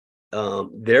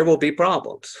 there will be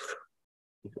problems,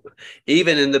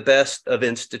 even in the best of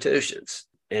institutions.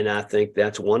 And I think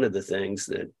that's one of the things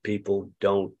that people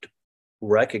don't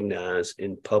recognize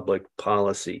in public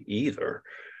policy either,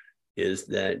 is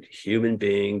that human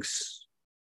beings,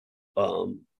 I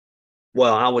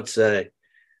would say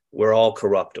we're all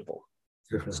corruptible.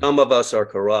 Some of us are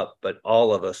corrupt, but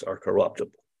all of us are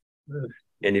corruptible.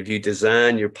 And if you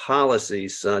design your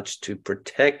policies such to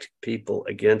protect people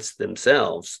against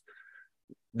themselves,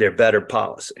 they're better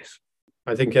policies.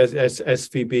 I think as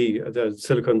SVB, the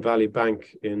Silicon Valley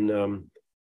Bank in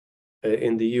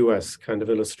the US, kind of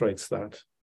illustrates that.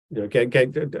 They're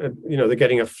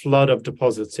getting a flood of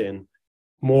deposits in,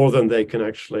 more than they can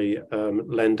actually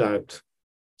lend out.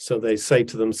 So they say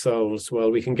to themselves, well,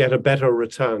 we can get a better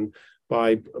return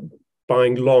by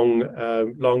buying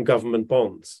long government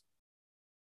bonds.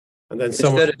 And then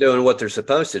instead of doing what they're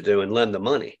supposed to do and lend the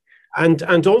money.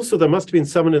 And also there must have been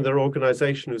someone in their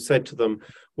organization who said to them,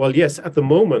 well, yes, at the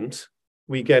moment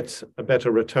we get a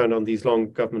better return on these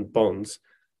long government bonds,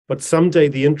 but someday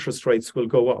the interest rates will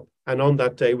go up. And on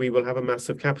that day, we will have a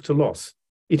massive capital loss.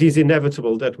 It is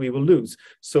inevitable that we will lose.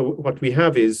 So what we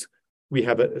have is, we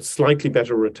have a slightly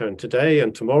better return today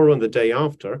and tomorrow and the day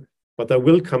after, but there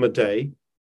will come a day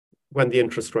when the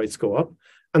interest rates go up,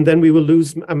 and then we will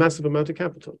lose a massive amount of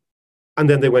capital. And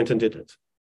then they went and did it.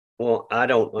 Well, I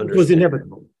don't understand. It was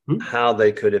inevitable. How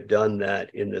they could have done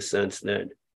that, in the sense that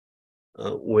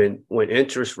when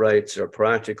interest rates are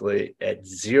practically at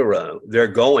zero, they're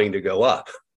going to go up.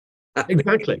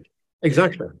 Exactly.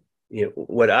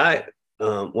 When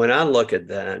I look at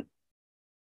that,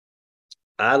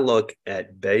 I look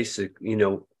at basic,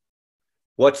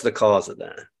 what's the cause of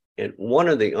that? And one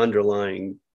of the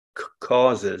underlying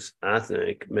causes, I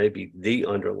think, maybe the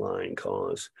underlying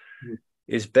cause,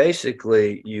 is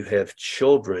basically you have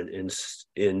children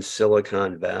in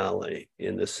Silicon Valley,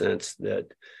 in the sense that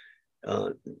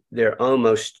they're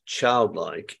almost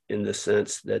childlike, in the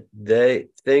sense that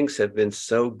things have been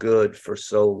so good for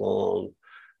so long.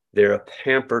 They're a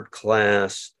pampered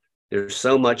class. There's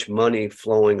so much money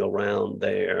flowing around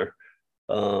there.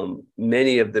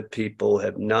 Many of the people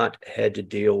have not had to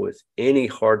deal with any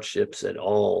hardships at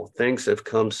all. Things have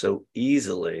come so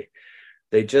easily.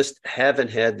 They just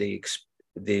haven't had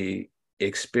the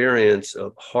experience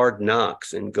of hard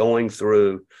knocks and going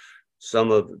through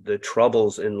some of the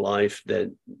troubles in life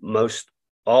that most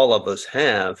all of us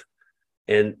have,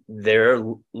 and they're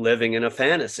living in a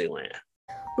fantasy land.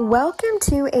 Welcome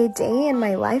to a day in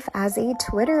my life as a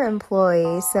Twitter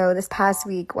employee. So this past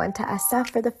week, went to SF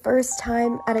for the first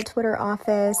time at a Twitter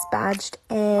office, badged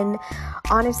in.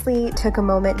 Honestly, took a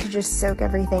moment to just soak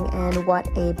everything in. What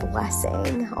a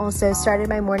blessing. Also started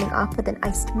my morning off with an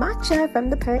iced matcha from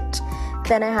the perch.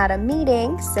 Then I had a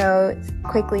meeting, so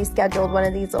quickly scheduled one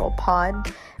of these little pod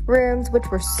rooms, which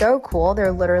were so cool.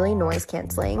 They're literally noise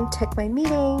canceling. Took my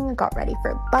meeting, got ready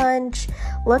for lunch.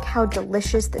 Look how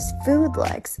delicious this food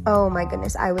looks. Oh my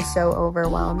goodness, I was so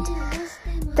overwhelmed.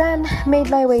 Then made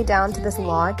my way down to this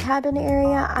log cabin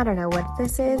area. I don't know what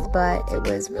this is, but it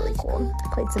was really cool.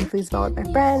 Played some foosball with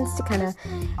my friends to kind of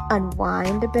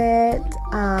unwind a bit.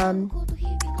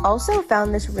 Also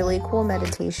found this really cool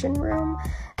meditation room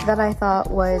that I thought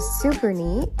was super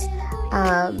neat.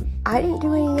 I didn't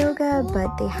do any yoga,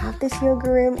 but they have this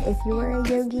yoga room if you were a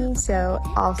yogi, so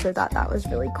also thought that was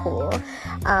really cool.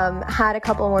 Had a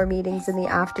couple more meetings in the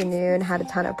afternoon, had a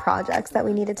ton of projects that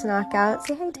we needed to knock out.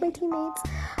 Say hi to my teammates.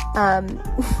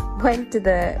 Went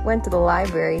to the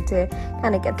library to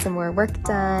kind of get some more work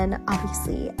done.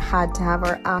 Obviously had to have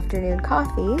our afternoon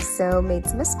coffee, so made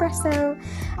some espresso.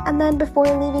 And then before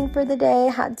leaving for the day,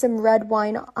 had some red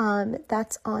wine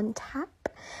that's on tap.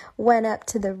 Went up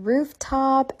to the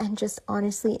rooftop and just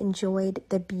honestly enjoyed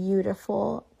the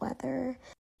beautiful weather.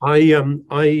 I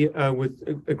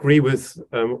would agree with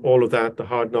all of that, the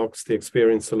hard knocks, the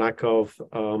experience, the lack of.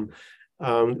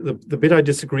 The bit I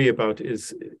disagree about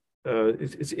is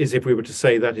if we were to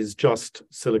say that is just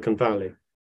Silicon Valley,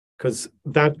 because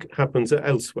that happens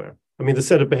elsewhere. I mean, the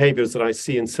set of behaviors that I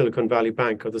see in Silicon Valley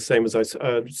Bank are the same as I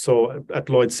saw at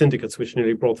Lloyd's Syndicates, which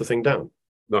nearly brought the thing down.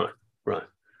 Right.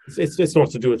 It's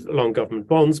not to do with long government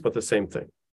bonds, but the same thing.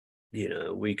 You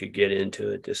know, we could get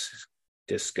into this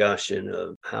discussion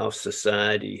of how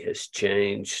society has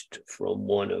changed from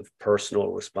one of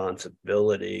personal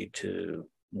responsibility to,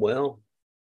 well,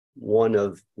 one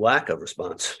of lack of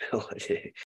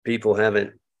responsibility. People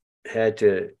haven't had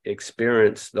to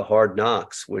experience the hard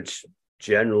knocks, which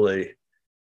generally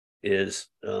is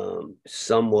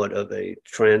somewhat of a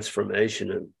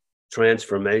transformational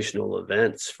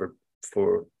events for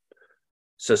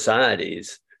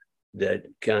societies that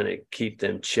kind of keep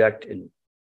them checked and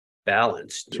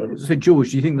balanced. So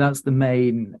George, do you think that's the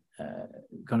main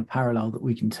kind of parallel that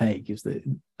we can take, is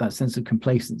that sense of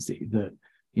complacency, that,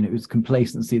 you know, it was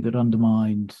complacency that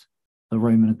undermined the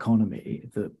Roman economy,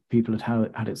 that people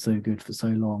had it so good for so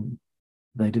long,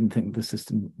 they didn't think the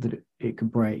system that it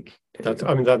could break?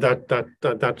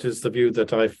 That is the view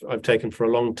that I've taken for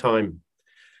a long time.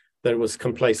 There was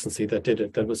complacency that did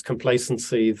it. There was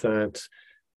complacency that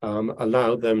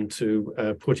allowed them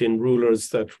to put in rulers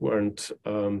that weren't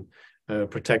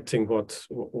protecting what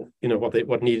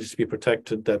needed to be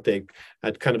protected. That they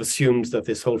had kind of assumed that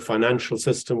this whole financial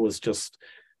system was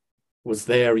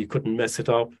there. You couldn't mess it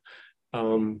up.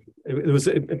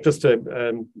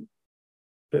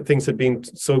 Things had been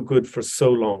so good for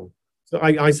so long. So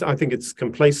I think it's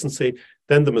complacency.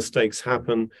 Then the mistakes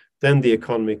happen. Then the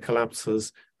economy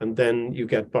collapses. And then you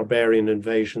get barbarian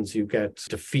invasions, you get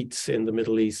defeats in the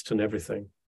Middle East and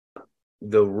everything.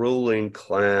 The ruling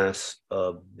class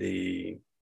of the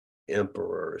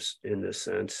emperors, in the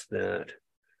sense that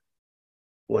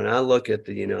when I look at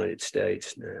the United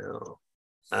States now,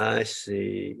 I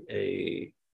see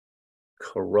a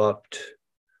corrupt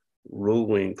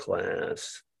ruling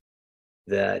class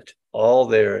that all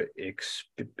their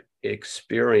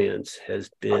experience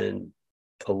has been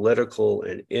political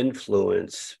and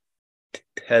influence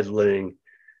peddling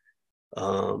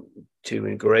to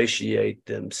ingratiate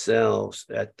themselves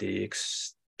at the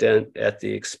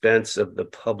expense of the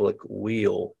public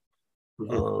weal.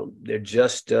 Mm-hmm. There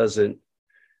just doesn't.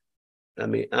 I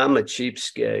mean, I'm a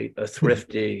cheapskate, a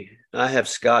thrifty. I have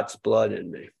Scots blood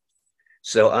in me,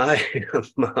 so I am.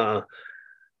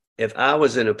 If I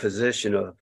was in a position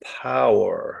of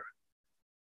power,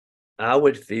 I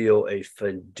would feel a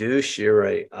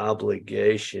fiduciary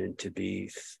obligation to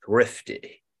be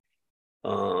thrifty,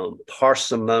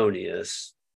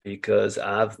 parsimonious, because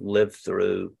I've lived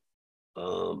through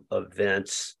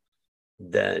events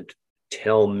that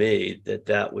tell me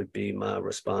that would be my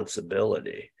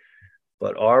responsibility.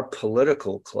 But our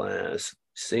political class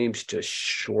seems to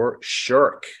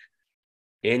shirk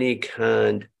any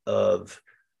kind of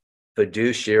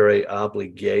fiduciary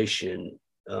obligation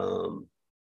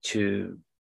to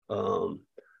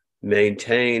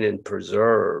maintain and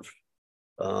preserve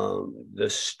the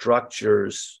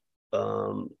structures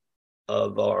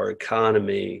of our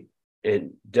economy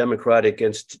and democratic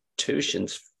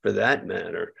institutions, for that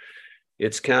matter.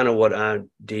 It's kind of what I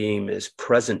deem as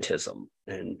presentism,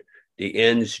 and the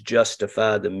ends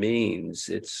justify the means.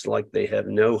 It's like they have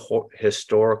no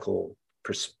historical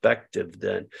perspective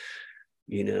that,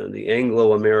 you know, the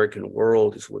Anglo-American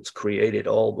world is what's created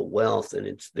all the wealth,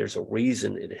 and there's a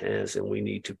reason it has, and we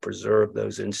need to preserve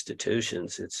those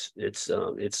institutions. It's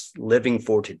living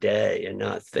for today and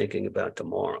not thinking about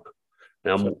tomorrow.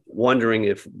 And I'm wondering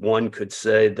if one could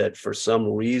say that for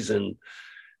some reason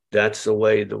that's the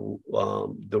way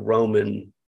the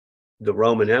Roman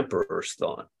emperors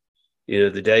thought.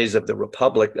 The days of the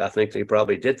Republic, I think they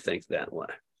probably did think that way.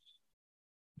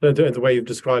 The way you've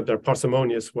described their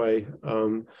parsimonious way,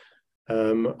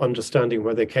 understanding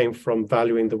where they came from,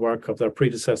 valuing the work of their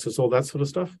predecessors, all that sort of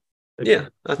stuff. Yeah,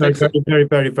 I think so. Very,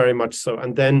 very, very much so.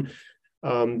 And then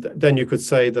you could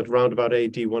say that around about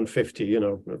AD 150,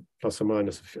 plus or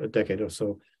minus a decade or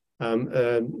so,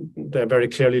 they're very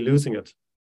clearly losing it.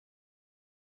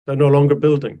 They're no longer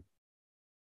building.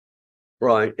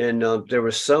 Right, and there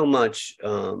was so much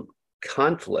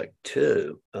conflict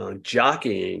too,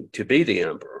 jockeying to be the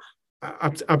emperor.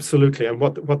 Absolutely, and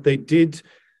what they did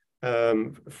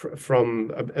from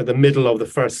the middle of the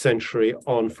first century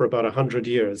on for about 100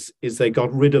 years is they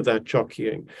got rid of that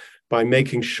jockeying by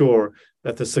making sure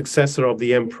that the successor of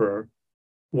the emperor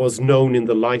was known in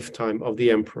the lifetime of the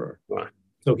emperor. Right.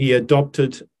 So he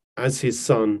adopted as his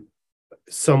son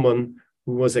someone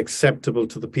who was acceptable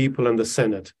to the people and the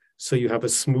Senate. So you have a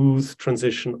smooth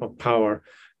transition of power,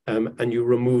 and you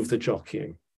remove the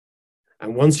jockeying.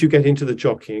 And once you get into the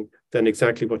jockeying, then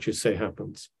exactly what you say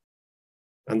happens.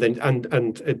 And then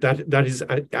that is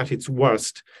at its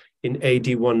worst in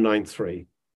AD 193,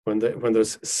 when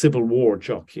there's civil war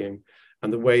jockeying,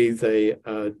 and the way they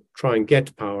try and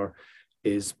get power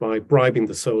is by bribing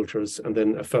the soldiers, and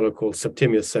then a fellow called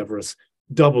Septimius Severus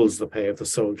doubles the pay of the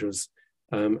soldiers,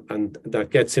 and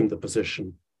that gets him the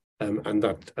position. And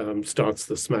that starts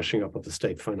the smashing up of the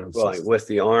state finances. Right, with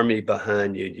the army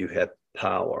behind you, you have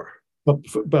power.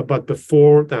 But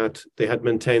before that, they had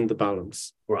maintained the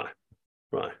balance. Right.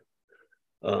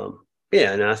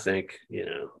 Yeah, and I think,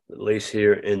 at least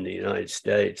here in the United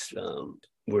States,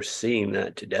 we're seeing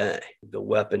that today. The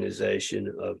weaponization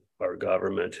of our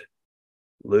government,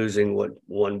 losing what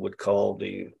one would call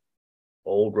the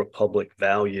old republic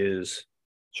values.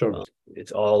 Sure.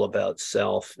 It's all about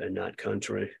self and not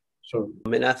country. Sure. I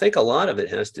mean, I think a lot of it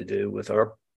has to do with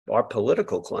our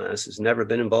political class has never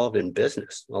been involved in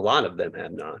business. A lot of them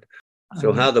have not.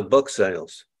 So how the book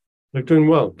sales? They're doing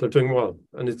well.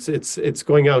 And it's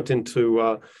going out into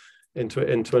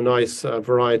a nice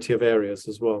variety of areas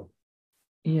as well.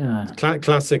 Yeah.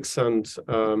 Classics and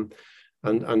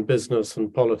business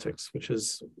and politics, which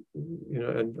is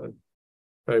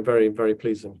very, very, very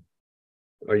pleasing.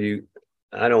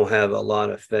 I don't have a lot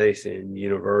of faith in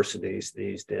universities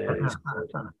these days,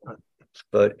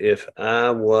 but if I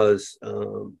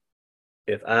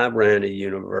ran a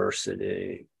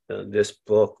university, this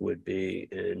book would be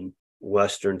in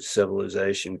Western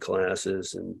civilization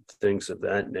classes and things of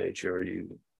that nature. Are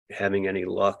you having any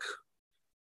luck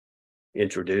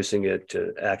introducing it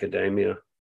to academia?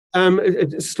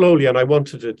 Slowly, and I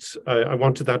wanted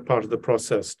that part of the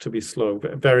process to be slow,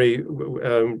 very,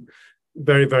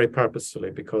 very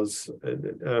purposefully, because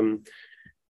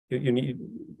you need,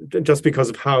 just because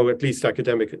of how at least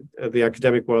the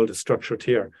academic world is structured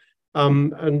here,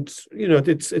 and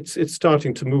it's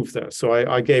starting to move there. So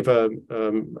I gave a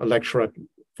lecture at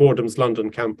Fordham's London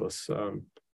campus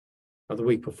the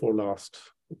week before last,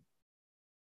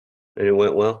 and it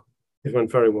went well. It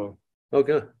went very well. Oh,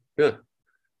 good.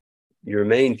 Your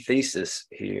main thesis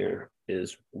here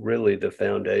is really the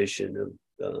foundation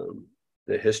of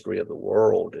the history of the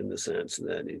world, in the sense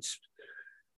that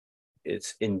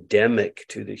it's endemic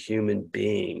to the human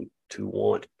being to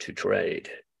want to trade.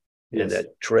 Yes. And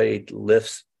that trade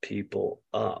lifts people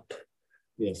up.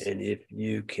 Yes. And if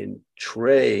you can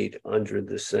trade under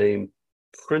the same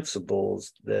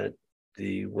principles that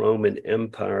the Roman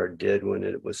Empire did when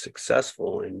it was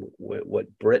successful, and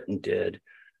what Britain did,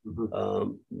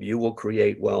 mm-hmm. You will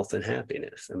create wealth and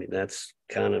happiness. I mean, that's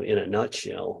kind of in a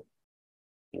nutshell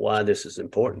why this is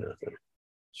important, I think.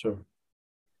 Sure.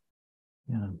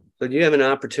 Yeah. So you have an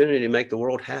opportunity to make the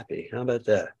world happy. How about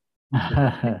that?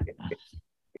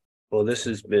 Well, this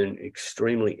has been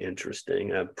extremely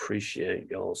interesting. I appreciate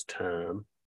y'all's time.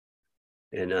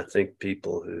 And I think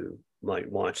people who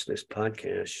might watch this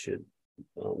podcast should,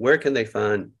 where can they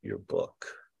find your book?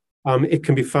 It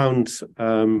can be found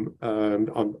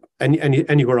on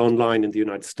anywhere online in the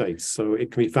United States. So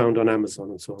it can be found on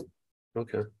Amazon and so on.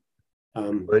 Okay.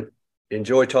 But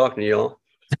enjoy talking to y'all.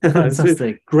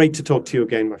 Fantastic. Great to talk to you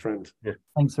again, my friend. Yeah.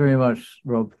 Thanks very much,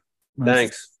 Rob.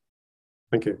 Thanks.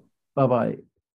 Thank you. Bye-bye.